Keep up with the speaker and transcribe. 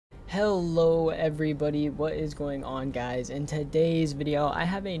Hello everybody, what is going on guys? In today's video I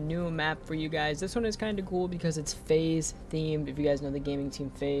have a new map for you guys. This one is kind of cool because it's Faze themed. If you guys know the gaming team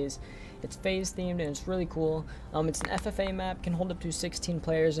Faze, it's Faze themed and it's really cool. It's an FFA map, can hold up to 16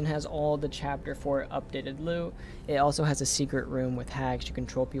 players and has all the chapter 4 updated loot. It also has a secret room with hacks. You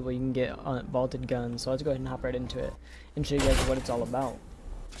control people, you can get vaulted guns. So let's go ahead and hop right into it and show you guys what it's all about.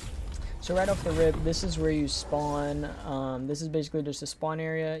 So right off the rip, this is where you spawn. This is basically just a spawn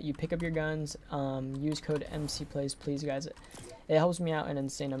area. You pick up your guns, use code MCPlayz, please guys. It helps me out an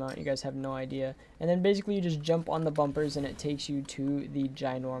insane amount, you guys have no idea. And then basically you just jump on the bumpers and it takes you to the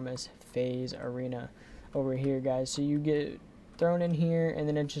ginormous Faze arena over here, guys. So you get thrown in here and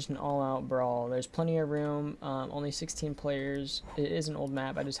then it's just an all-out brawl. There's plenty of room, only 16 players. It is an old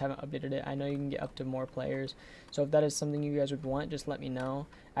map, I just haven't updated it. I know you can get up to more players, so if that is something you guys would want, just let me know.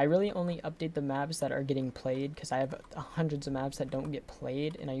 I really only update the maps that are getting played because I have hundreds of maps that don't get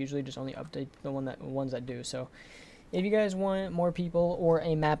played, and I usually just only update the ones that do. So if you guys want more people or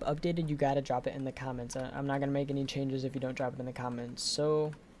a map updated, you gotta drop it in the comments. I'm not gonna make any changes if you don't drop it in the comments.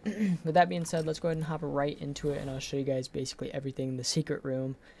 So with that being said, let's go ahead and hop right into it and I'll show you guys basically everything, the secret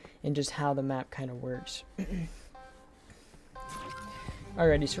room, and just how the map kind of works.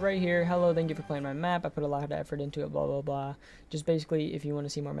 Alrighty, so right here, hello, thank you for playing my map. I put a lot of effort into it, blah blah blah. Just basically, if you want to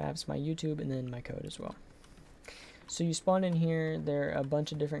see more maps, my YouTube and then my code as well. So you spawn in here, there are a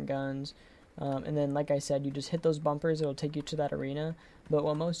bunch of different guns, and then like I said, you just hit those bumpers, it'll take you to that arena. But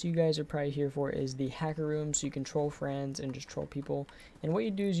what most of you guys are probably here for is the hacker room, so you can troll friends and just troll people. And what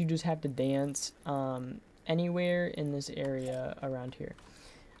you do is you just have to dance anywhere in this area around here.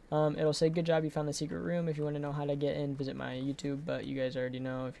 It'll say good job, you found the secret room. If you want to know how to get in, visit my YouTube, but you guys already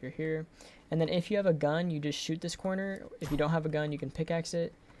know if you're here. And then if you have a gun, you just shoot this corner. If you don't have a gun, you can pickaxe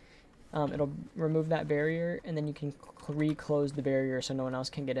it. It'll remove that barrier, and then you can re-close the barrier so no one else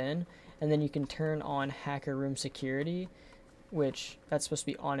can get in. And then you can turn on hacker room security, which that's supposed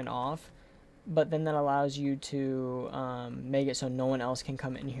to be on and off, but then that allows you to make it so no one else can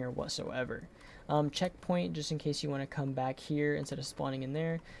come in here whatsoever. Checkpoint, just in case you want to come back here instead of spawning in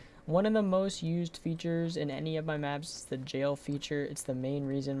there. One of the most used features in any of my maps is the jail feature. It's the main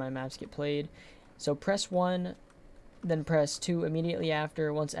reason my maps get played. So press 1, then press 2 immediately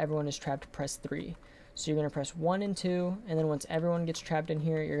after. Once everyone is trapped, press 3. So you're going to press 1 and 2, and then once everyone gets trapped in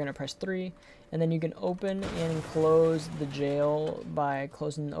here, you're going to press 3, and then you can open and close the jail by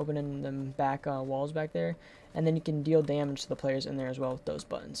closing and opening the back walls back there, and then you can deal damage to the players in there as well with those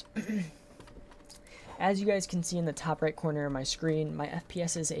buttons. As you guys can see in the top right corner of my screen, my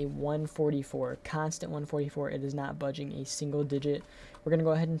FPS is a 144, constant 144. It is not budging a single digit. We're going to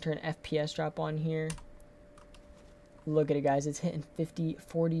go ahead and turn FPS drop on here. Look at it, guys, it's hitting 50,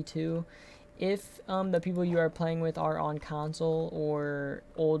 42. If the people you are playing with are on console or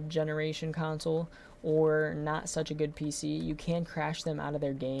old generation console or not such a good PC, you can crash them out of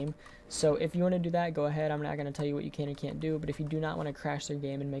their game. So if you want to do that, go ahead. I'm not going to tell you what you can and can't do, but if you do not want to crash their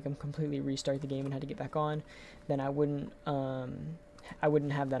game and make them completely restart the game and have to get back on, then I wouldn't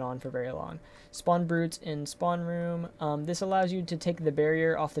have that on for very long. Spawn brutes in spawn room. This allows you to take the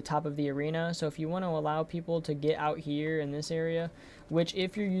barrier off the top of the arena. So if you want to allow people to get out here in this area, which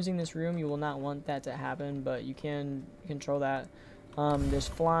if you're using this room, you will not want that to happen, but you can control that. There's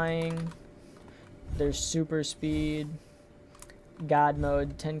flying. There's super speed. God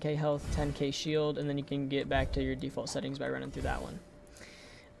mode, 10k health, 10k shield, and then you can get back to your default settings by running through that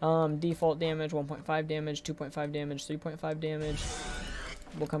one. Default damage, 1.5 damage, 2.5 damage, 3.5 damage.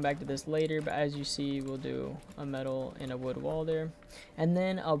 We'll come back to this later, but as you see, we'll do a metal and a wood wall there. And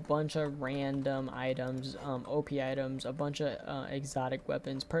then a bunch of random items, OP items, a bunch of exotic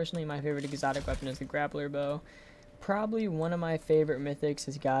weapons. Personally, my favorite exotic weapon is the grappler bow. Probably one of my favorite mythics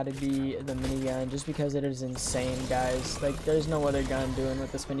has got to be the minigun, just because it is insane, guys. Like, there's no other gun doing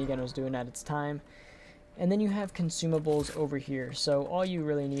what this minigun was doing at its time. And then you have consumables over here. So all you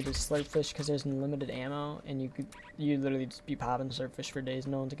really need is slurpfish because there's unlimited ammo, and you literally just be popping slurpfish for days.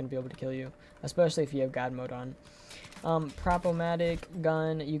 No one's gonna be able to kill you, especially if you have God mode on. Propomatic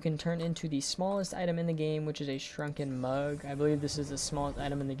gun, you can turn into the smallest item in the game, which is a shrunken mug. I believe this is the smallest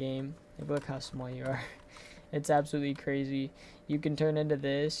item in the game. Like, look how small you are. It's absolutely crazy. You can turn into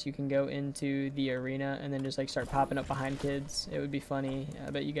this. You can go into the arena and then just like start popping up behind kids. It would be funny. I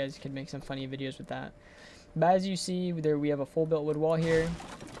bet you guys could make some funny videos with that. But as you see, there we have a full built wood wall here.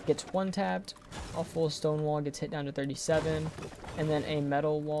 Gets one tapped. A full stone wall gets hit down to 37. And then a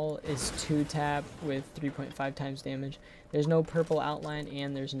metal wall is 2 tapped with 3.5 times damage. There's no purple outline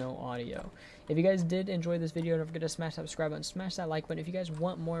and there's no audio. If you guys did enjoy this video, don't forget to smash that subscribe button, smash that like button. If you guys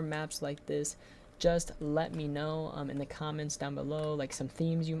want more maps like this, just let me know in the comments down below, like some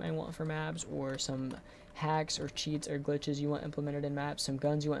themes you might want for maps, or some hacks or cheats or glitches you want implemented in maps, some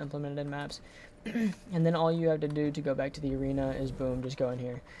guns you want implemented in maps. And then all you have to do to go back to the arena is boom, just go in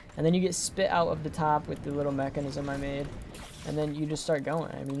here, and then you get spit out of the top with the little mechanism I made, and then you just start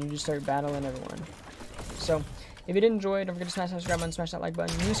going. I mean, you just start battling everyone. So if you did enjoy, don't forget to smash that subscribe button, smash that like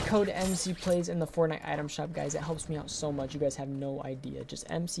button. Use code MCPlayz in the Fortnite item shop, guys. It helps me out so much. You guys have no idea. Just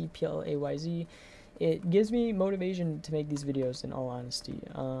MCPLAYZ. It gives me motivation to make these videos, in all honesty.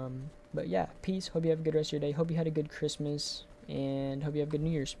 But yeah, peace. Hope you have a good rest of your day. Hope you had a good Christmas, and hope you have a good New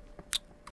Year's.